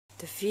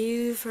the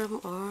view from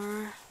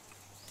our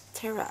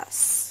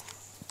terrace.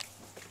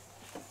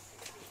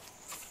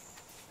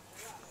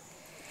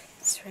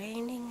 It's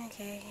raining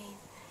again.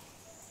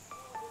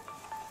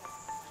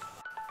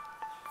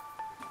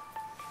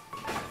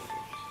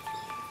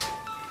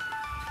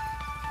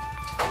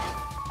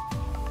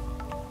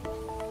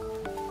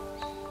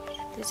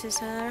 This is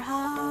our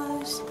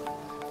house.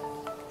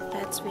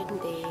 That's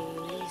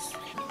Wendy's.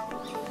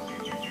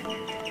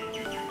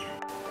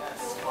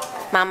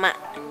 Mama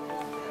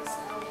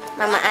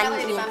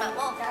Ani.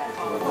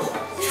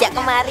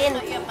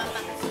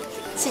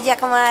 Sejak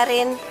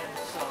kemarin.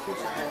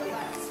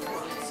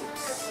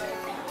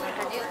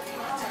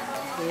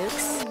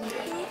 Yuks.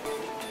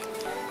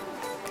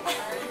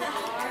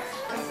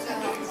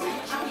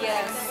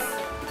 Yes.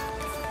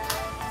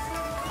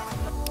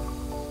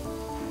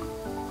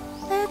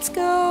 Let's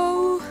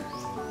go.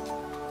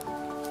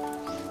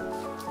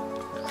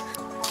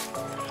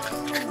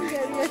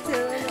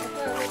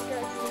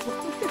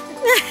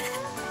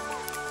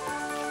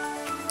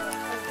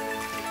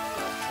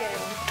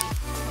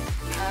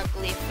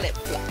 Ugly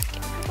flip-flop.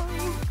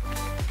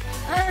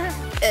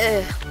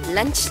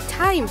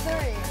 Lunchtime.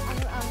 Sorry,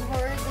 I'm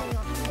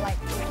holding like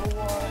a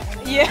war.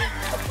 Yeah.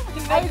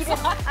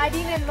 I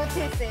didn't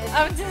notice it.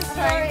 I'm just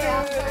trying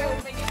Sorry, to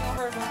make it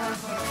over.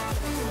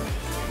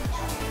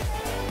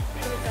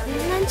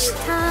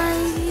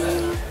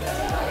 Lunchtime.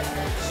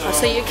 Oh,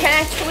 so you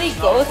can actually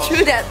go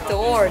through that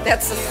door.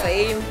 That's the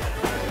same.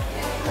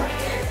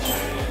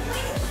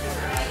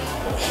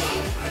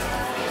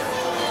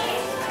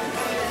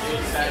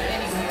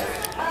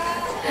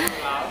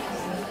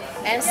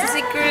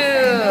 MCC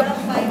group.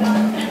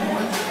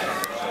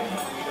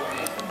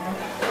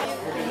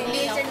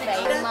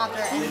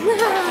 mother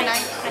and I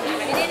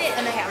did it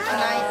and a half and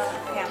I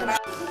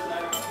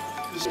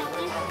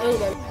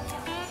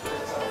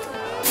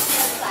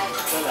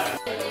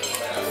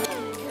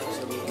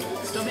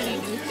So many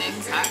new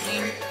things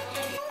happening.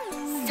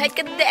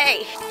 Second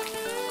day.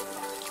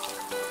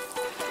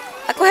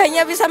 Aku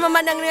hanya bisa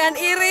memandang dengan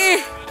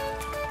iri.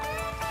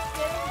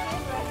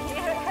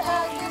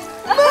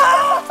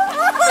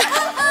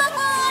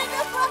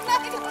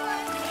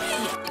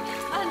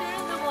 under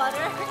the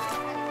water.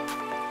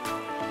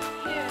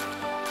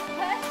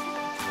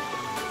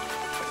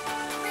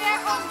 We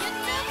are on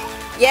YouTube.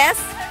 Yes.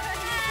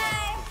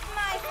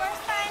 My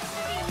first time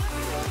seeing.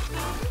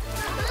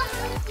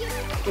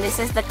 This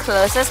is the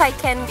closest I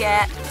can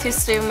get to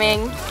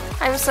swimming.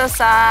 I'm so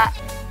sad.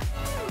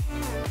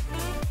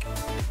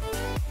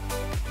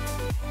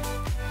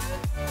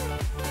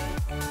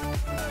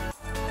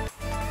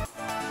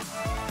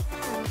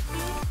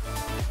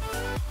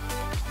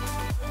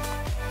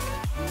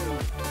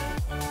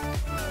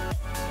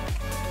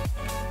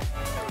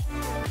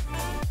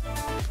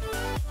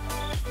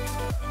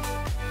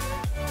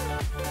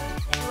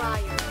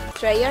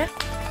 Dryer?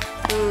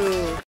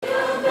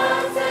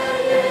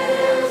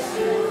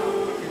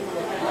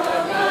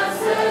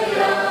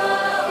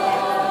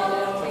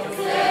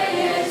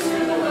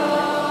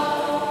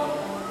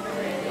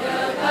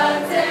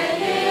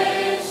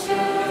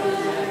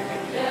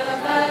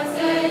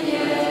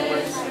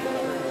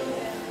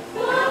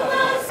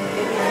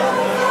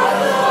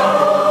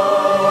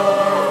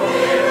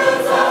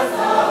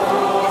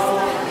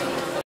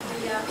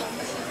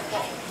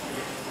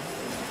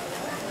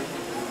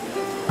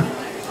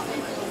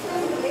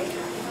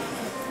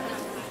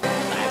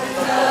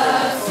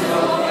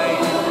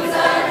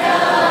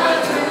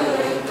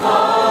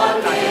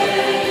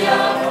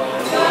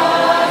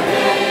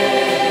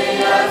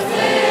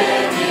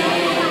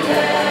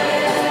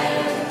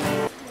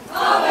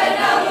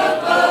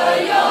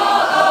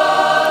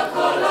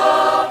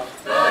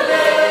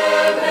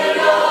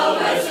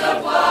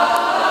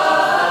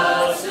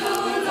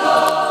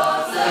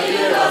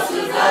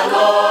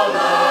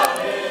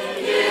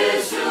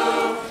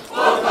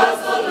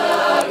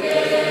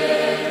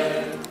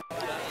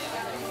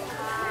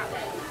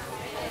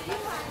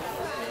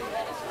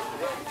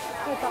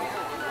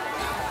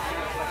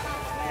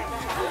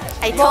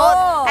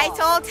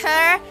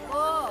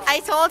 I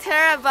told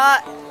her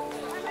about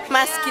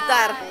mas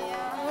guitar.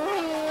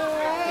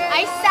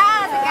 I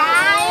saw the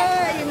guy.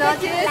 You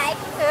notice? Like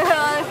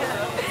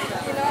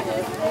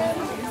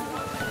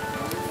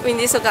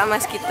Windy suka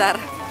mas gitar.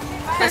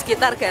 Mas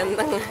gitar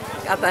ganteng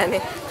katanya.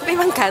 Tapi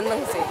emang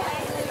ganteng sih.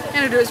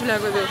 Yang duduk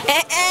sebelah aku tuh.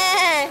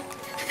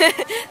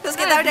 Terus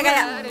kita udah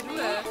kayak ada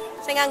dua.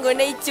 saya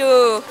nganggone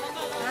ijo.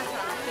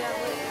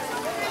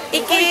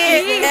 Iki.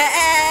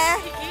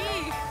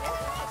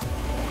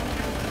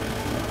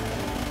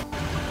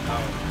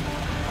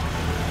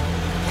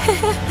 I'm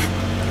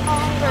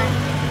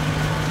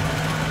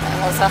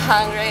also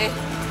hungry.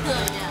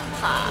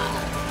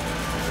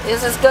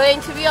 This is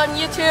going to be on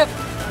YouTube.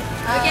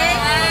 okay.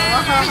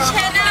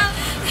 Channel.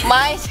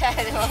 My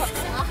channel.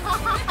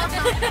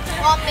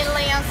 1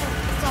 million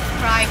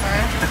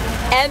subscribers.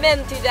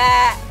 Amen to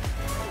that.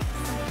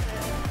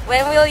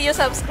 When will you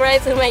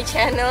subscribe to my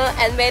channel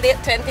and made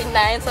it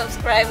 29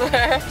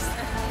 subscribers?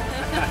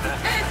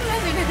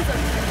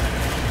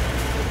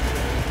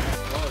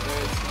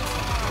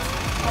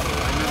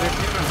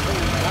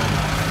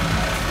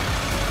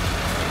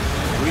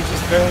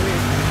 Similar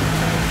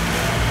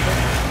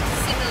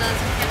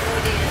to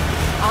Cambodia.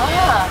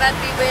 Ah. But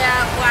we wear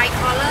white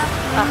collar,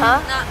 Uh-huh.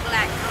 not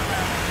black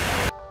collar.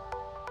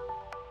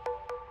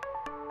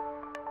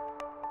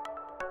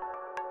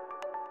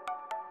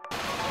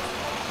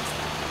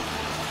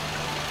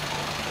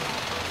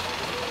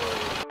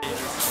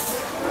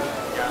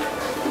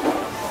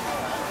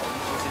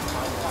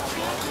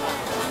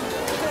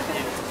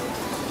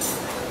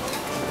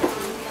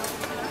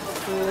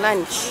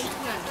 Lunch.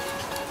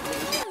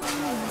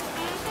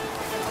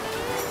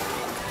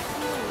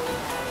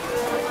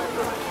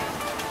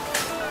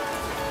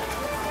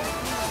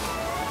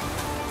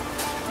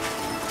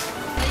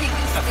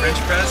 French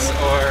press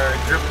or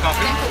drip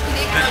coffee?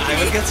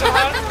 I would get some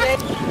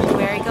hot.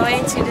 We're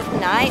going to the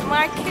night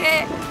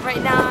market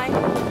right now.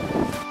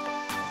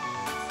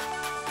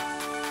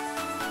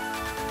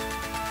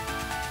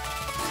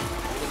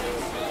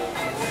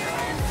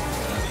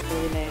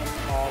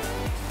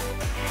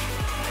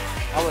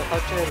 Our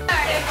culture.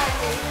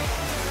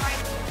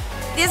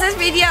 This is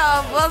video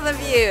of both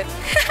of you.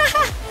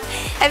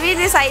 Have you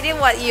decided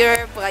what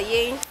you're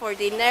buying for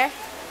dinner? I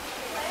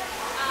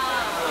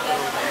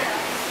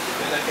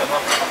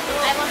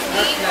want to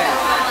eat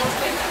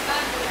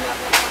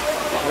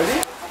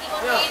Ready?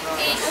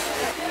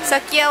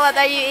 Sakya, what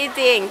are you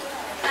eating?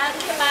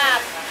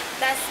 kebab.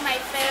 That's my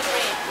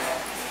favorite.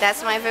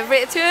 That's my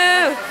favorite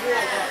too.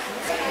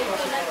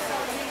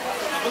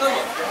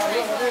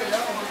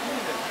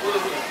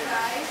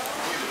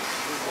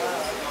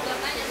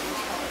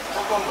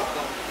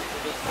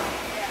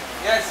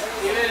 Yes,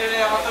 ini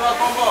apa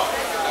combo?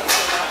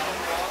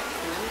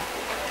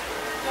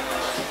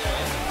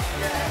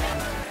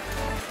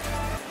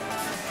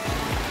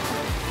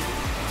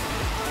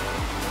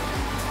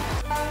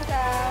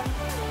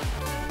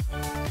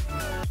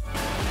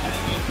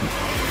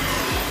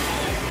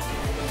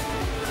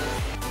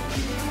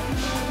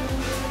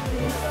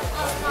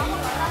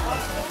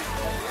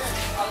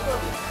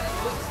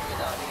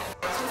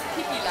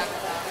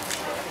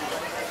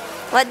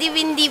 What did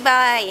Windy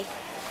buy?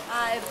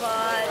 I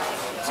bought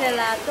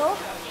gelato,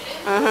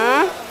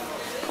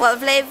 What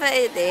flavor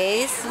it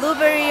is?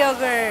 blueberry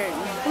yogurt.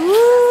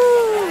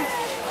 Ooh,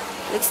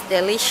 looks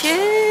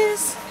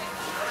delicious.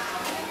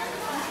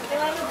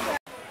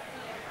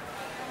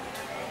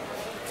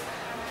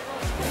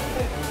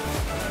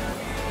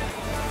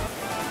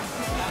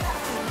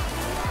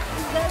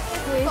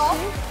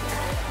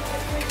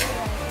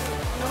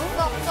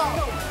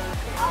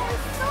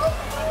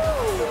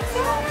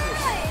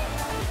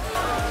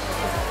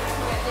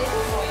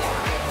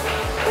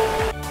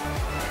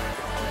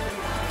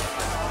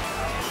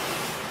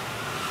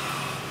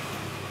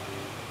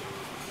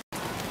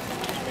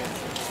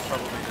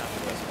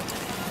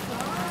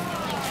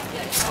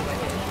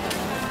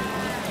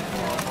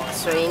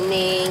 It's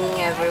raining,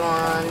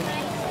 everyone.